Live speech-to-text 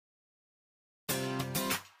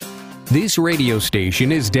This radio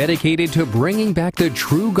station is dedicated to bringing back the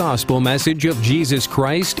true gospel message of Jesus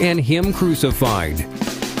Christ and Him crucified.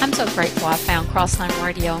 I'm so grateful I found Crossline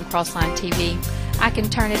Radio and Crossline TV. I can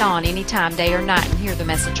turn it on anytime, day or night, and hear the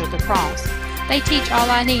message of the cross. They teach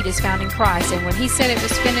all I need is found in Christ, and when He said it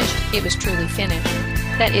was finished, it was truly finished.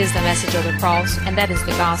 That is the message of the cross, and that is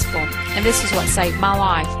the gospel, and this is what saved my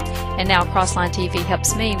life. And now Crossline TV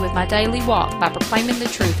helps me with my daily walk by proclaiming the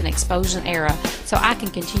truth and exposing error, so I can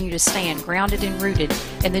continue to stand grounded and rooted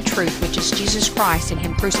in the truth, which is Jesus Christ and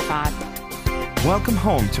Him crucified. Welcome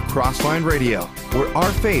home to Crossline Radio, where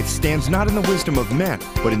our faith stands not in the wisdom of men,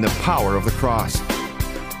 but in the power of the cross.